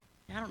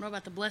I don't know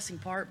about the blessing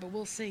part, but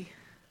we'll see.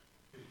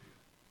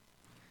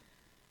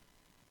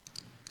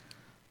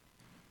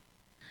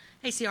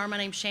 Hey, CR, my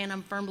name's Shan. I'm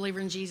a firm believer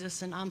in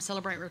Jesus, and I'm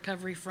celebrating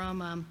recovery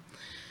from,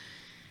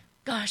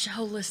 a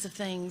whole list of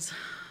things.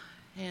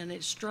 And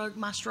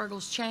my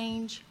struggles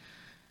change.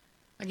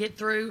 It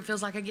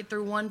feels like I get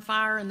through one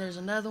fire, and there's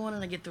another one,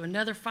 and I get through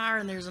another fire,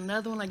 and there's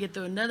another one, I get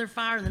through another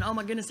fire, and then, oh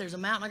my goodness, there's a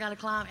mountain I got to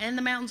climb, and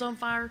the mountain's on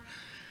fire.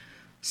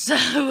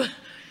 So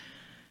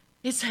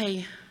it's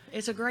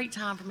a great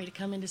time for me to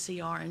come into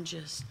CR and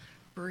just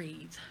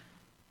breathe.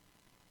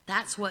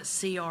 That's what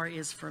CR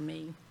is for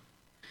me.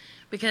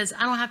 Because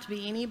I don't have to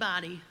be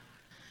anybody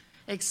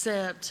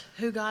except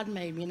who God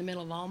made me in the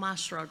middle of all my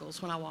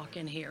struggles when I walk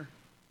in here.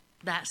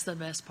 That's the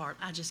best part.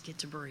 I just get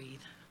to breathe.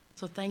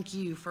 So thank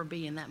you for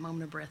being that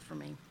moment of breath for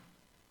me.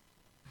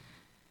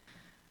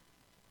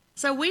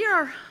 So we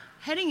are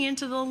heading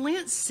into the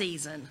Lent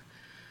season.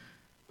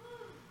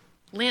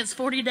 Lent's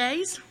 40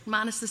 days,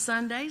 minus the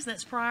Sundays.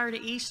 That's prior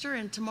to Easter.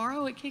 And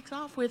tomorrow it kicks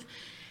off with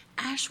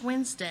Ash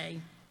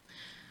Wednesday.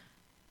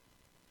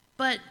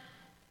 But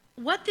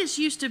what this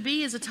used to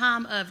be is a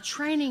time of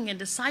training and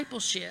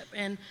discipleship.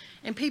 And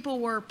people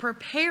were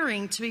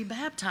preparing to be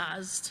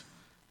baptized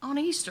on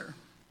Easter.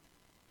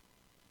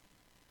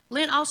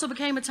 Lent also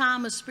became a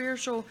time of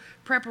spiritual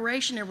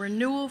preparation and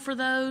renewal for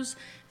those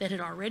that had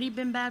already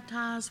been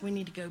baptized. We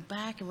need to go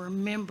back and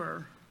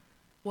remember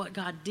what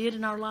God did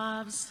in our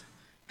lives,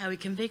 how He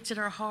convicted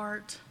our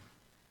heart.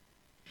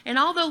 And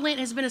although Lent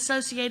has been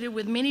associated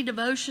with many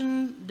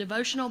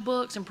devotional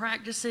books and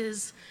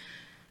practices,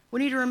 we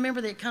need to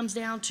remember that it comes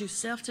down to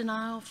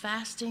self-denial,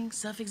 fasting,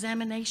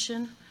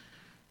 self-examination,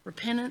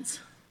 repentance.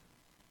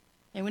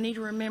 And we need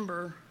to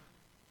remember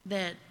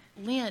that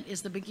Lent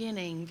is the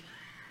beginning,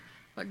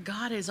 but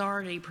God has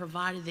already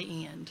provided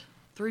the end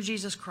through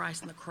Jesus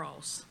Christ and the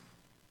cross.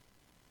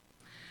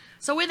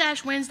 So with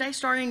Ash Wednesday,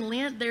 starting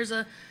Lent,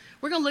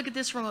 we're going to look at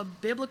this from a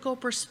biblical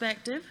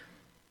perspective.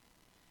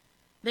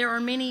 There are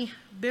many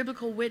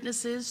biblical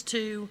witnesses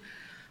to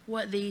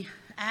what the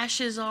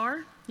ashes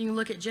are. You can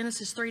look at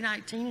Genesis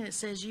 3:19, and it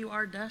says, "You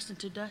are dust, and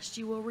to dust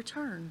you will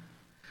return."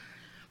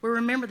 We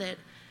remember that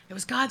it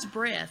was God's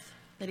breath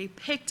that He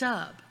picked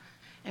up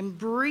and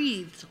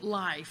breathed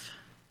life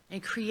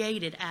and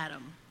created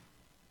Adam.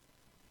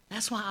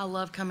 That's why I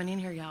love coming in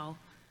here, y'all.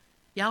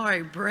 Y'all are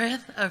a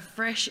breath of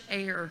fresh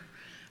air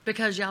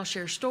because y'all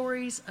share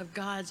stories of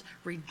God's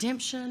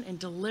redemption and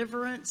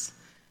deliverance.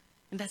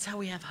 And that's how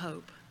we have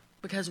hope,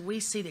 because we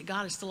see that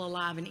God is still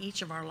alive in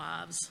each of our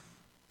lives.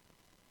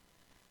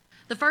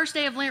 The first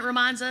day of Lent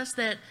reminds us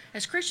that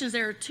as Christians,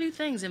 there are two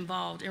things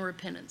involved in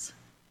repentance.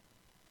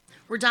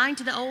 We're dying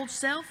to the old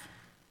self,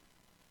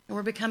 and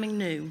we're becoming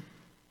new.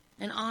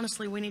 And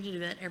honestly, we need to do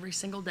that every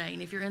single day.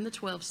 And if you're in the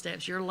 12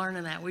 steps, you're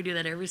learning that. We do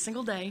that every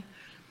single day.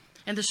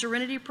 And the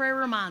Serenity Prayer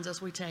reminds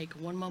us we take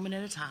one moment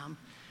at a time,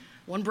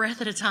 one breath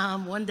at a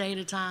time, one day at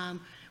a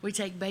time. We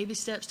take baby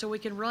steps till we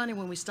can run. And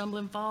when we stumble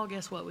and fall,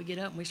 guess what? We get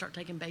up and we start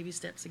taking baby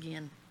steps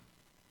again.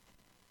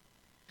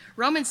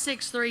 Romans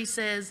 6:3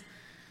 says,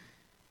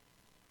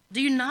 "Do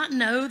you not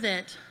know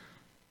that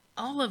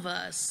all of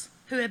us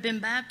who have been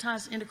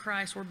baptized into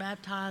Christ were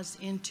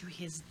baptized into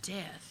His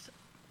death?"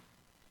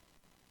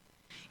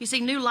 You see,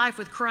 new life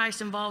with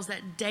Christ involves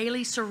that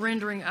daily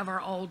surrendering of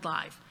our old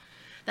life.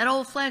 That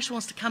old flesh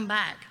wants to come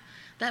back.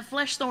 That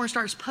flesh thorn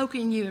starts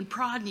poking you and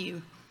prodding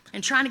you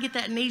and trying to get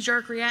that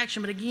knee-jerk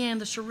reaction. But again,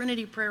 the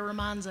Serenity Prayer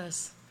reminds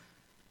us,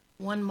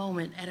 one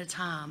moment at a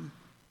time.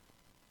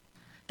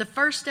 The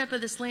first step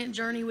of this Lent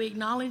journey, we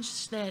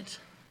acknowledge that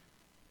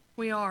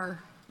we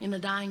are in the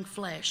dying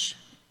flesh.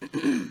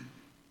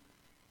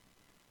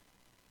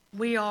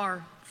 We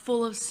are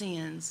full of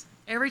sins.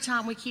 Every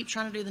time we keep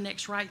trying to do the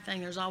next right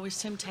thing, there's always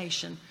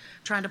temptation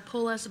trying to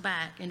pull us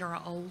back into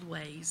our old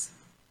ways.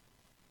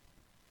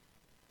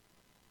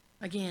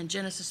 Again,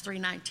 Genesis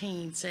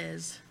 3:19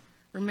 says,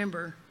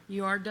 "Remember,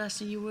 you are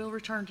dust and you will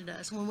return to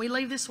dust." When we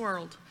leave this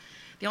world,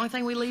 the only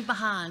thing we leave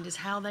behind is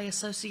how they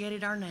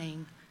associated our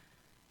name,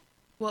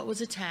 what was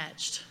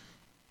attached.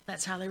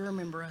 That's how they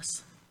remember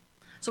us.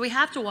 So we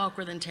have to walk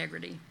with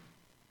integrity.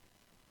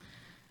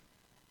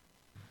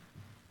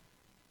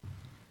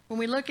 When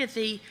we look at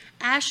the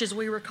ashes,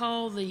 we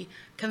recall the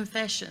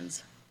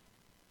confessions.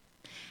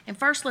 And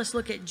first, let's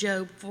look at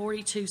Job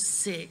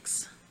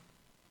 42:6.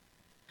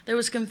 There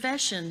was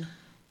confession.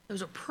 There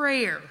was a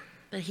prayer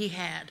that he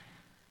had.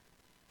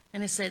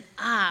 And it said,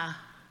 "I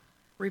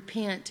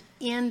repent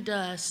in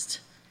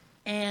dust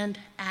and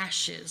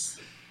ashes."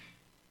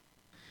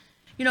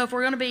 You know, if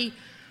we're going to be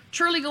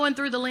truly going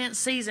through the Lent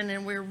season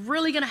and we're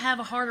really going to have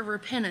a heart of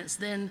repentance,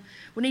 then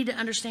we need to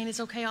understand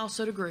it's okay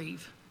also to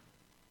grieve.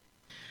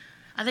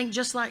 I think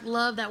just like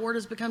love, that word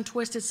has become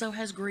twisted, so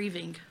has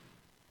grieving.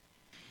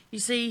 You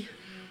see,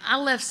 I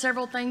left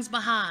several things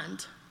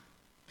behind,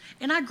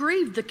 and I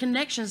grieved the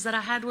connections that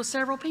I had with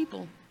several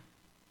people.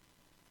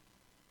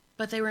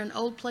 But they were in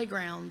old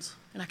playgrounds,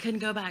 and I couldn't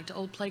go back to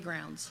old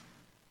playgrounds.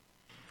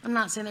 I'm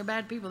not saying they're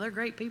bad people, they're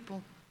great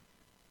people,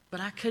 but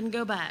I couldn't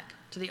go back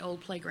to the old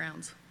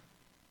playgrounds.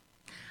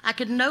 I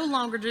could no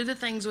longer do the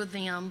things with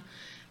them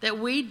that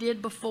we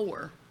did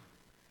before.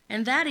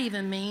 And that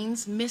even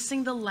means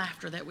missing the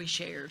laughter that we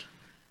shared.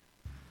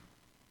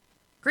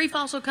 Grief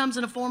also comes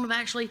in a form of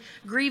actually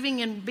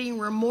grieving and being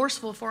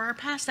remorseful for our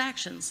past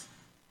actions.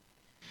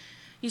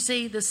 You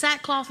see, the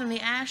sackcloth and the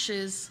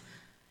ashes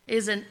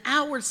is an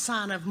outward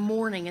sign of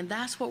mourning, and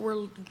that's what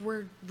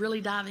we're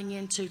really diving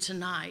into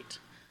tonight.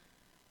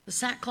 The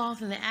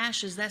sackcloth and the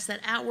ashes, that's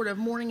that outward of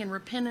mourning and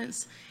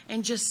repentance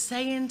and just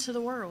saying to the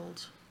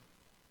world,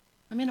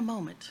 I'm in a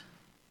moment.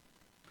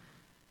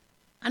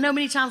 I know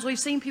many times we've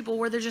seen people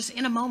where they're just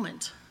in a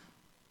moment.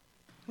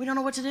 We don't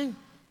know what to do.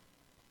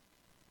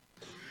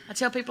 I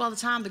tell people all the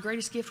time, the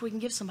greatest gift we can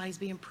give somebody is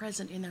being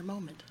present in their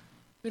moment.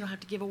 We don't have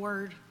to give a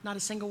word, not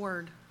a single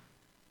word.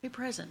 Be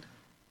present.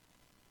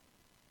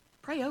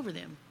 Pray over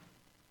them.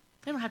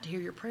 They don't have to hear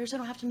your prayers. They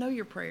don't have to know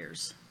your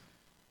prayers.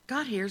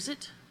 God hears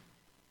it.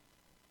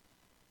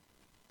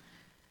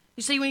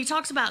 You see, when he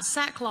talks about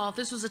sackcloth,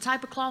 this was a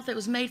type of cloth that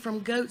was made from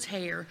goat's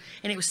hair.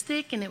 And it was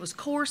thick, and it was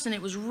coarse, and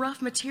it was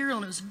rough material,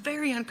 and it was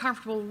very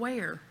uncomfortable to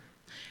wear.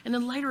 And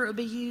then later it would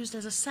be used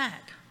as a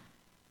sack.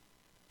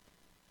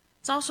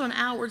 It's also an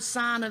outward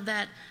sign of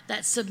that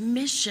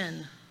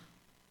submission.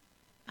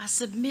 I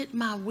submit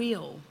my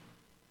will.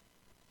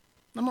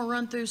 I'm going to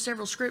run through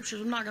several scriptures.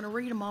 I'm not going to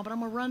read them all, but I'm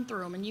going to run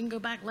through them. And you can go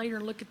back later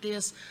and look at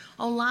this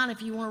online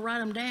if you want to write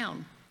them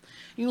down.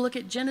 You can look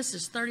at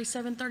Genesis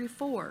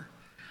 37:34,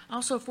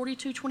 also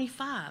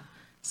 42:25,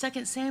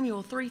 2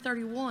 Samuel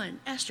 3:31,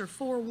 Esther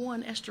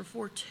 4:1, Esther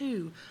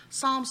 4:2,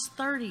 Psalms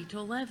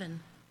 30-11.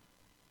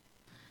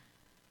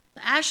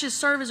 The ashes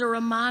serve as a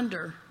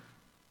reminder,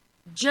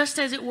 just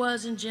as it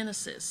was in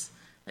Genesis,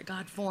 that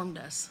God formed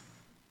us.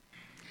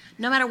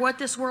 No matter what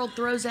this world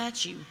throws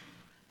at you,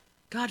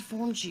 God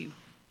formed you.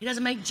 He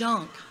doesn't make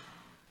junk.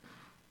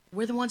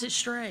 We're the ones that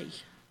stray.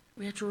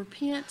 We have to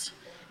repent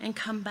and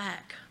come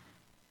back.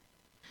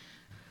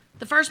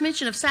 The first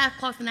mention of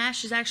sackcloth and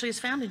ashes actually is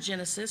found in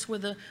Genesis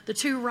with the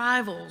two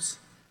rivals.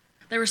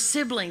 They were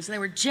siblings and they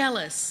were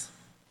jealous.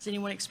 Has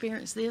anyone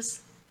experienced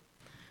this?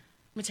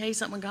 Let me tell you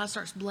something, when God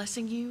starts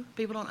blessing you,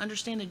 people don't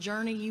understand the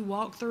journey you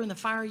walked through and the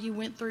fire you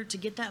went through to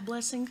get that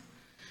blessing.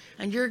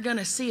 And you're going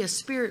to see a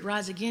spirit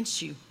rise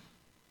against you.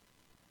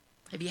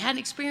 If you hadn't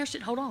experienced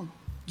it, hold on.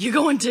 You're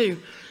going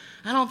to.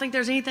 I don't think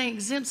there's anything that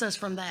exempts us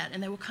from that.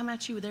 And they will come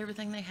at you with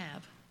everything they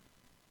have.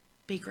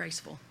 Be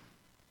graceful.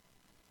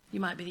 You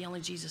might be the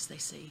only Jesus they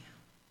see.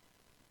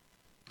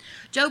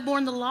 Job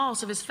mourned the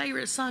loss of his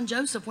favorite son,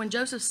 Joseph, when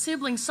Joseph's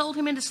siblings sold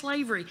him into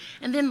slavery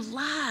and then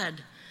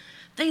lied.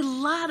 They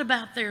lied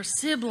about their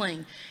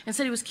sibling and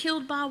said he was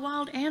killed by a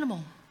wild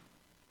animal.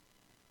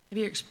 Have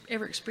you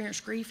ever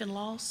experienced grief and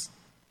loss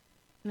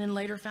and then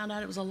later found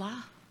out it was a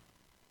lie?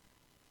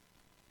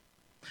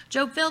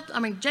 Jacob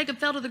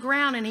fell to the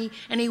ground and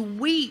he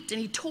wept and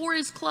he tore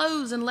his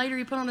clothes, and later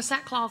he put on a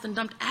sackcloth and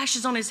dumped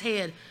ashes on his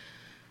head.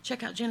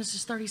 Check out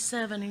Genesis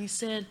 37, and he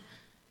said,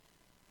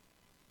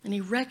 and he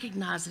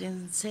recognized it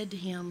and said to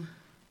him,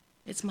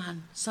 it's my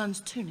son's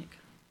tunic.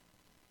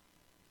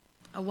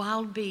 A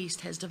wild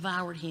beast has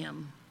devoured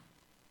him.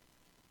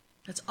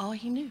 That's all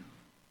he knew.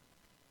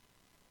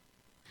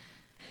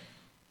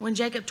 When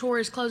Jacob tore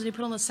his clothes and he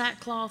put on the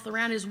sackcloth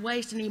around his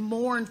waist and he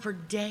mourned for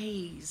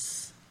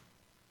days.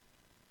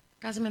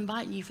 Guys, I'm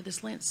inviting you for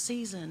this Lent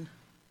season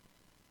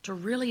to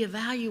really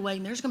evaluate.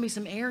 And there's going to be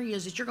some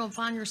areas that you're going to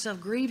find yourself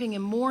grieving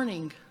and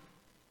mourning.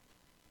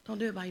 Don't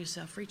do it by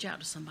yourself. Reach out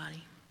to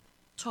somebody.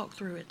 Talk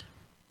through it.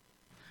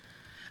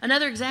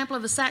 Another example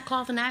of the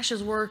sackcloth and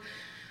ashes were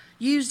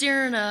used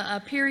during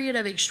a period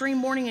of extreme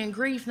mourning and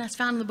grief, and that's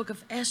found in the book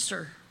of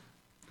Esther.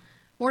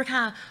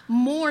 Mordecai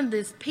mourned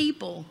this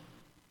people.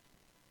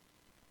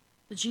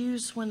 The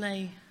Jews, when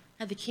they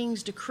had the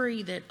king's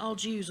decree that all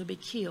Jews would be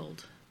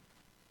killed.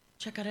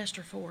 Check out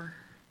Esther 4.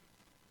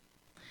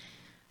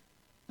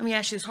 Let me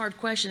ask you this hard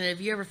question. Have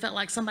you ever felt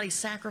like somebody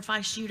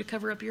sacrificed you to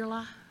cover up your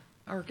lie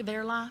or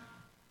their lie?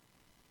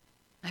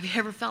 Have you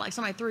ever felt like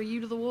somebody threw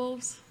you to the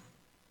wolves?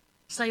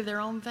 Save their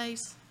own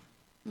face?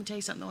 Let me tell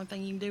you something. The only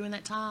thing you can do in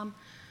that time,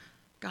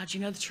 God, you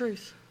know the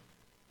truth.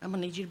 I'm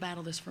going to need you to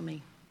battle this for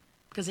me.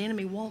 Because the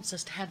enemy wants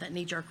us to have that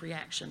knee-jerk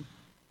reaction.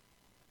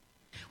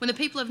 When the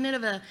people of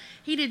Nineveh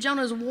heeded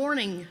Jonah's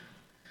warning,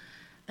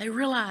 they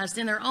realized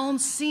in their own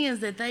sins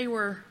that they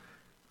were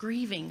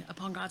grieving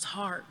upon God's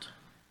heart.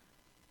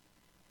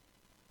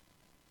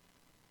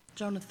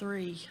 Jonah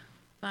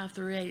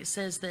 3:5-8, it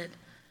says that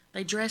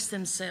they dressed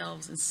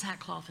themselves in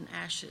sackcloth and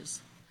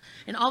ashes.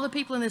 And all the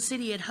people in the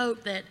city had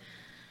hoped that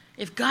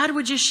if God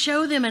would just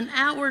show them an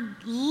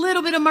outward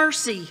little bit of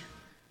mercy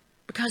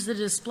because of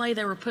the display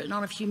they were putting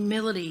on of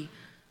humility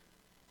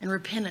and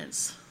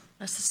repentance.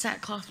 That's the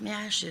sackcloth and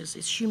ashes.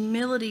 It's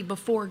humility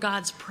before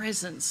God's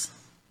presence.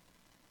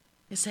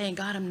 It's saying,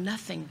 God, I'm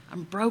nothing.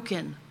 I'm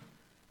broken.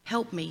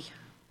 Help me.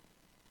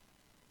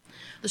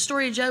 The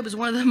story of Job is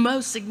one of the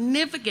most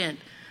significant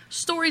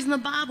stories in the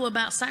Bible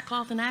about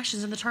sackcloth and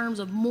ashes in the terms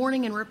of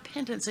mourning and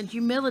repentance and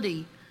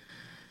humility.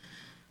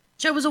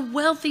 Job was a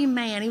wealthy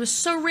man. He was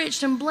so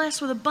rich and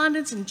blessed with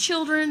abundance and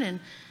children. And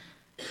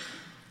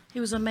He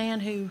was a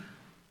man who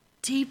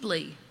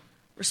deeply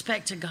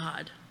respected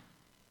God.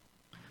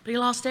 But he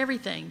lost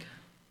everything.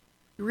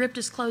 He ripped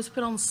his clothes,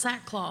 put on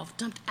sackcloth,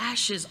 dumped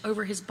ashes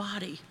over his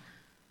body.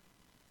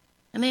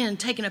 And then,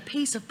 taking a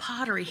piece of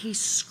pottery, he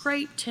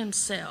scraped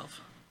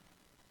himself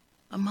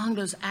among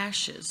those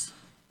ashes.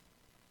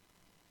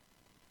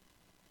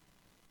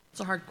 It's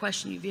a hard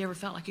question. Have you ever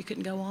felt like you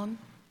couldn't go on?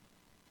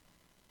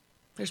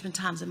 There's been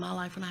times in my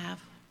life when I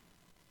have.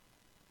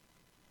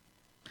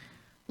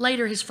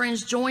 Later, his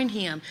friends joined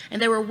him,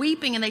 and they were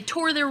weeping, and they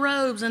tore their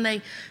robes, and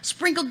they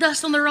sprinkled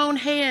dust on their own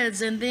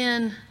heads, and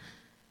then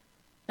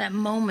that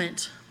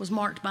moment was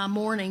marked by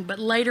mourning. But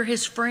later,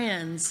 his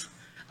friends,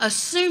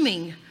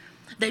 assuming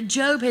that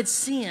Job had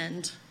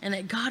sinned and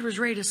that God was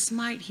ready to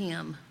smite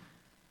him,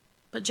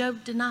 but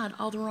Job denied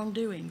all the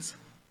wrongdoings.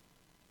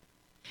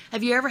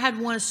 Have you ever had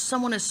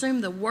someone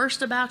assume the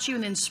worst about you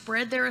and then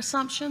spread their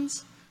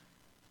assumptions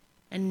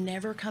and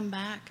never come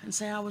back and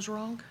say, I was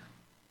wrong?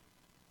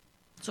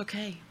 It's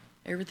okay.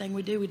 Everything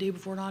we do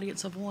before an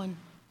audience of one.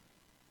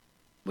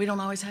 We don't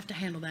always have to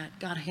handle that.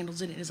 God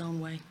handles it in his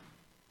own way.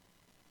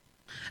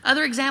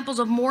 Other examples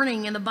of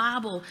mourning in the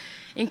Bible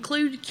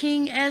include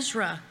King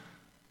Ezra,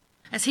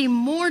 as he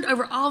mourned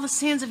over all the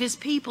sins of his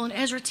people in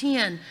Ezra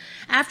 10,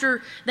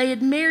 after they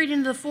had married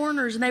into the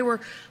foreigners and they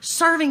were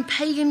serving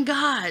pagan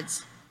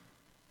gods.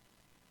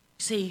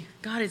 See,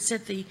 God had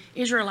set the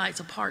Israelites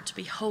apart to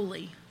be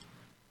holy,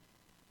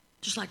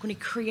 just like when he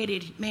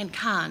created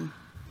mankind.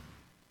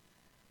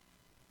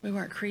 We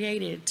weren't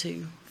created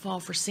to fall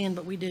for sin,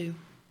 but we do.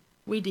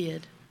 We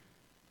did.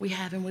 We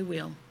have and we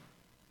will.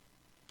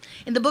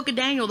 In the book of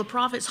Daniel, the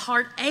prophet's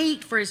heart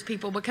ached for his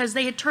people because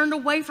they had turned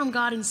away from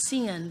God and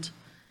sinned.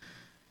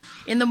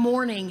 In the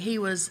morning, he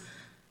was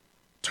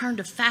turned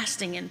to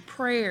fasting and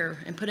prayer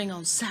and putting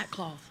on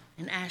sackcloth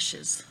and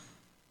ashes.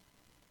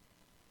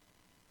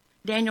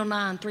 Daniel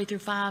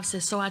 9:3-5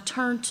 says, So I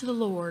turned to the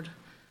Lord.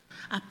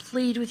 I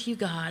plead with you,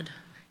 God.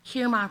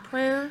 Hear my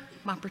prayer,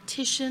 my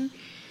petition,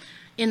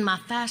 in my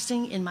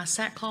fasting, in my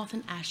sackcloth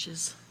and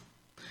ashes.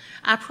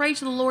 I pray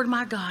to the Lord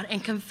my God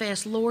and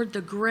confess, Lord,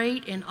 the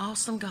great and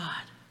awesome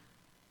God,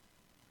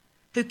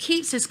 who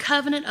keeps his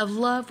covenant of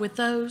love with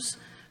those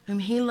whom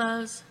he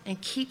loves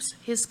and keeps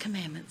his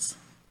commandments.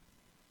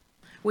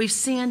 We've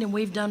sinned and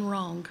we've done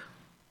wrong.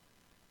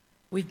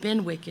 We've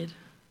been wicked.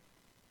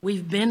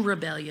 We've been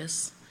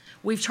rebellious.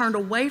 We've turned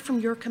away from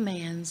your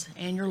commands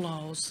and your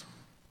laws.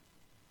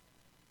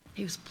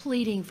 He was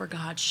pleading for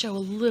God, show a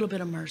little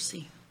bit of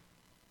mercy.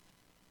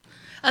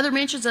 Other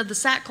mentions of the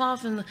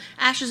sackcloth and the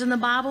ashes in the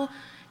Bible,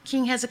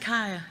 King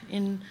Hezekiah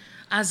in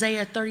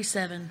Isaiah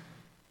 37,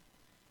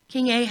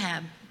 King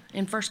Ahab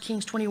in 1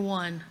 Kings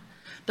 21,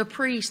 the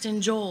priest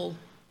in Joel,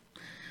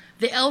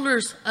 the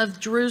elders of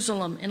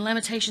Jerusalem in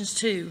Lamentations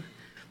 2,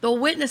 the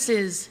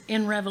witnesses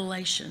in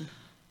Revelation.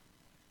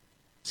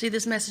 See,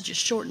 this message is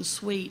short and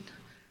sweet,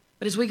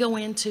 but as we go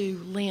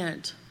into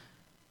Lent,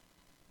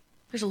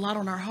 there's a lot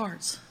on our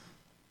hearts.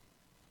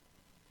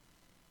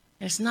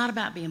 And it's not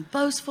about being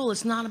boastful.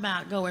 It's not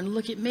about going,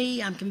 look at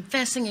me, I'm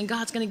confessing and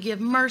God's going to give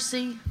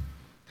mercy.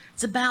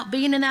 It's about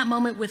being in that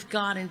moment with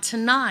God. And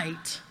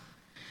tonight,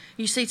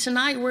 you see,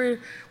 tonight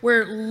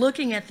we're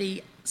looking at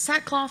the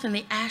sackcloth and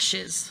the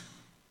ashes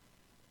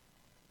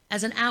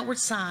as an outward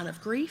sign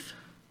of grief,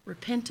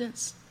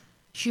 repentance,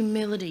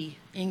 humility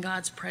in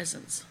God's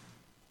presence.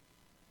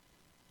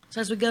 So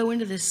as we go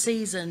into this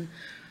season,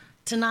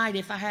 tonight,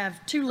 if I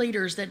have two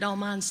leaders that don't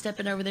mind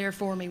stepping over there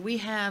for me, we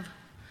have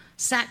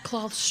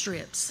sackcloth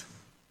strips.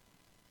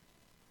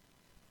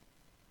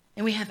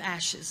 And we have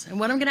ashes. And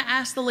what I'm going to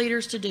ask the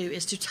leaders to do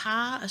is to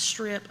tie a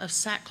strip of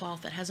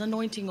sackcloth that has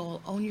anointing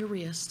oil on your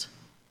wrist.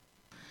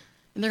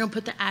 And they're going to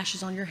put the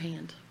ashes on your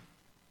hand.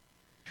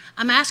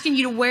 I'm asking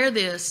you to wear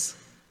this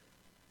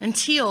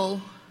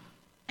until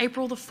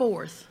April the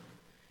 4th,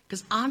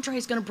 because Andre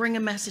is going to bring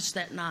a message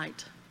that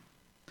night.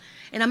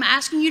 And I'm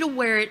asking you to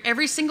wear it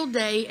every single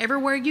day,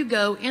 everywhere you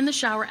go, in the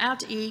shower,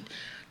 out to eat,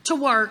 to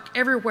work,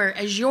 everywhere,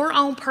 as your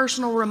own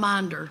personal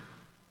reminder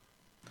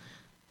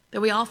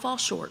that we all fall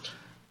short.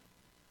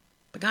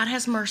 But God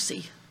has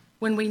mercy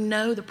when we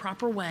know the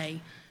proper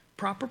way,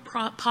 proper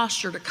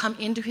posture to come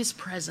into his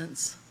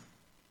presence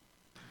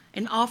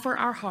and offer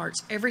our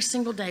hearts every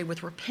single day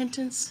with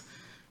repentance,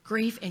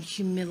 grief, and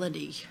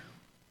humility.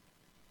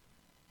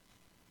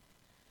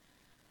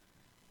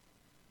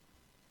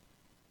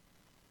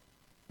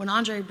 When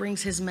Andre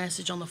brings his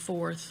message on the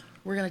 4th,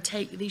 we're going to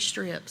take these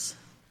strips.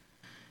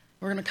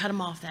 We're going to cut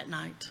them off that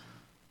night.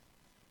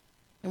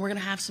 And we're going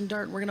to have some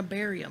dirt and we're going to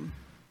bury them.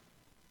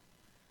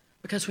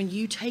 Because when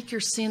you take your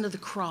sin to the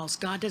cross,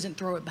 God doesn't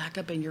throw it back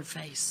up in your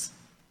face.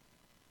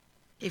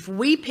 If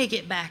we pick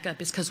it back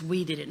up, it's because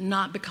we did it,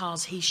 not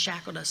because he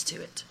shackled us to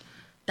it.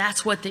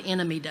 That's what the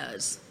enemy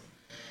does.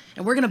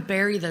 And we're going to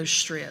bury those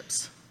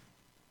strips.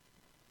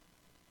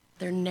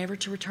 They're never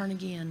to return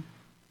again.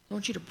 I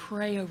want you to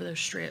pray over those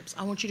strips.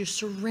 I want you to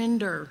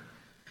surrender.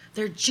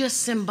 They're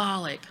just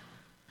symbolic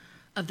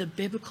of the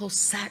biblical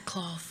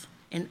sackcloth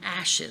and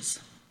ashes.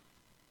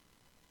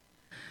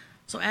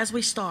 So as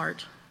we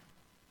start,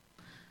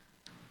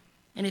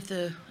 And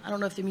I don't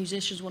know if the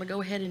musicians want to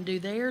go ahead and do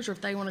theirs or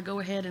if they want to go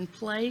ahead and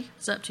play.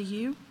 It's up to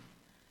you.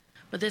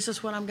 But this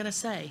is what I'm going to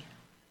say.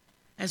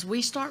 As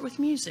we start with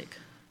music,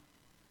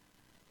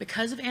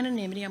 because of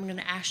anonymity, I'm going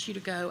to ask you to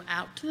go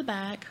out to the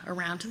back,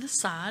 around to the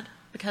side,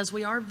 because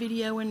we are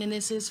videoing and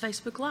this is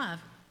Facebook Live.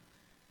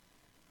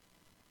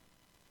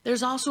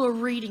 There's also a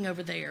reading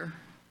over there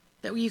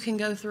that you can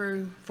go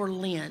through for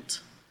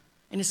Lent,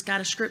 and it's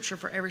got a scripture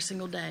for every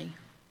single day.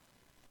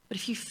 But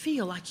if you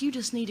feel like you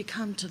just need to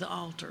come to the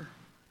altar,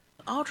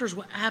 the altars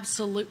will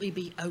absolutely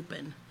be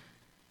open.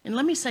 And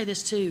let me say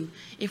this too.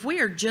 If we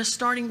are just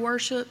starting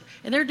worship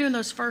and they're doing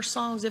those first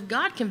songs, if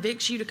God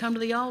convicts you to come to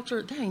the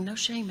altar, there ain't no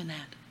shame in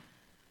that.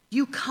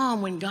 You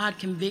come when God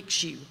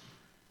convicts you.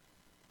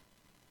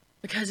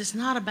 Because it's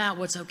not about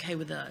what's okay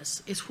with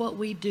us. It's what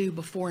we do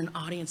before an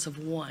audience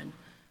of one.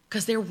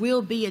 Because there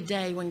will be a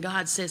day when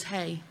God says,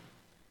 hey,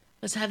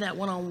 let's have that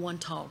one-on-one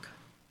talk.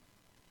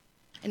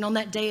 And on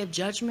that day of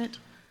judgment,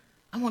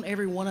 I want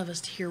every one of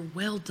us to hear,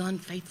 well done,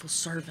 faithful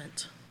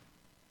servant.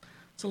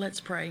 So let's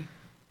pray.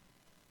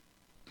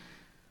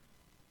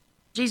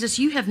 Jesus,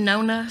 you have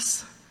known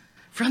us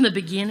from the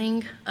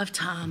beginning of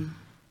time.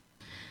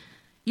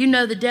 You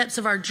know the depths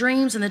of our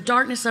dreams and the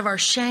darkness of our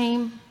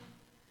shame.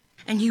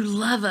 And you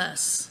love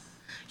us.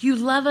 You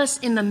love us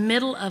in the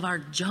middle of our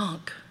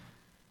junk.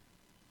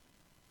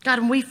 God,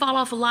 when we fall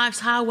off of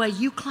life's highway,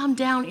 you climb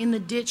down in the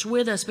ditch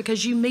with us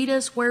because you meet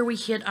us where we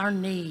hit our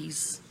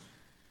knees.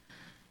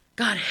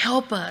 God,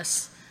 help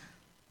us.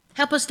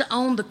 Help us to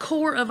own the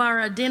core of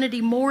our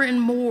identity more and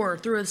more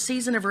through a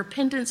season of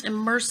repentance and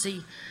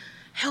mercy.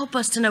 Help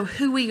us to know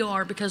who we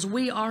are because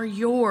we are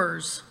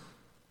yours.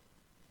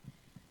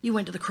 You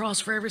went to the cross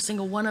for every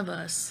single one of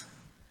us.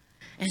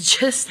 And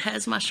just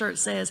as my shirt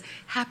says,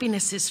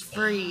 happiness is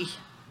free.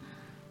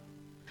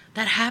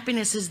 That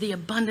happiness is the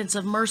abundance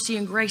of mercy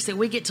and grace that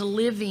we get to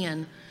live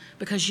in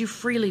because you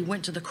freely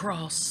went to the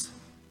cross.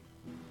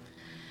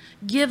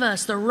 Give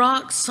us the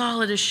rock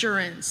solid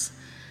assurance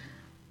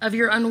of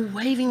your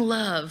unwavering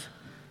love,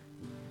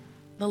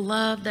 the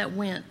love that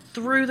went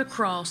through the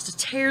cross to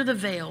tear the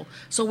veil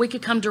so we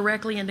could come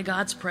directly into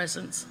God's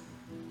presence.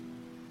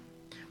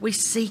 We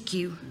seek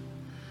you.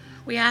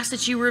 We ask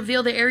that you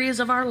reveal the areas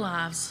of our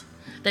lives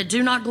that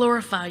do not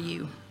glorify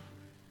you.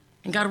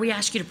 And God, we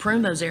ask you to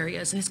prune those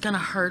areas, and it's going to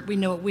hurt. We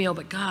know it will,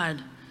 but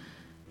God,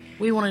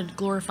 we want to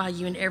glorify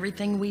you in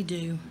everything we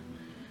do.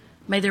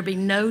 May there be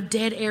no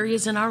dead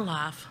areas in our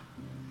life.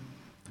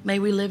 May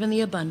we live in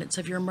the abundance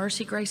of your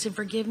mercy, grace, and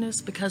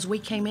forgiveness because we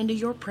came into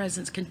your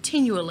presence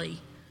continually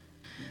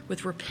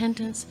with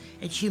repentance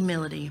and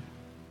humility.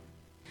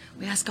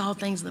 We ask all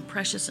things in the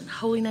precious and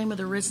holy name of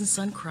the risen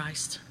Son,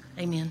 Christ.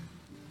 Amen.